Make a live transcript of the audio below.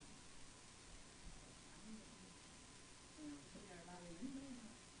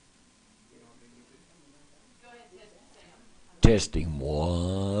Testing.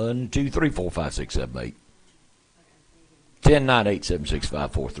 1, 2, 3, 4, 5, 6, 7, 8. 10, 9, 8, 7, 6,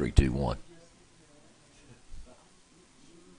 5, 4, 3, 2, 1.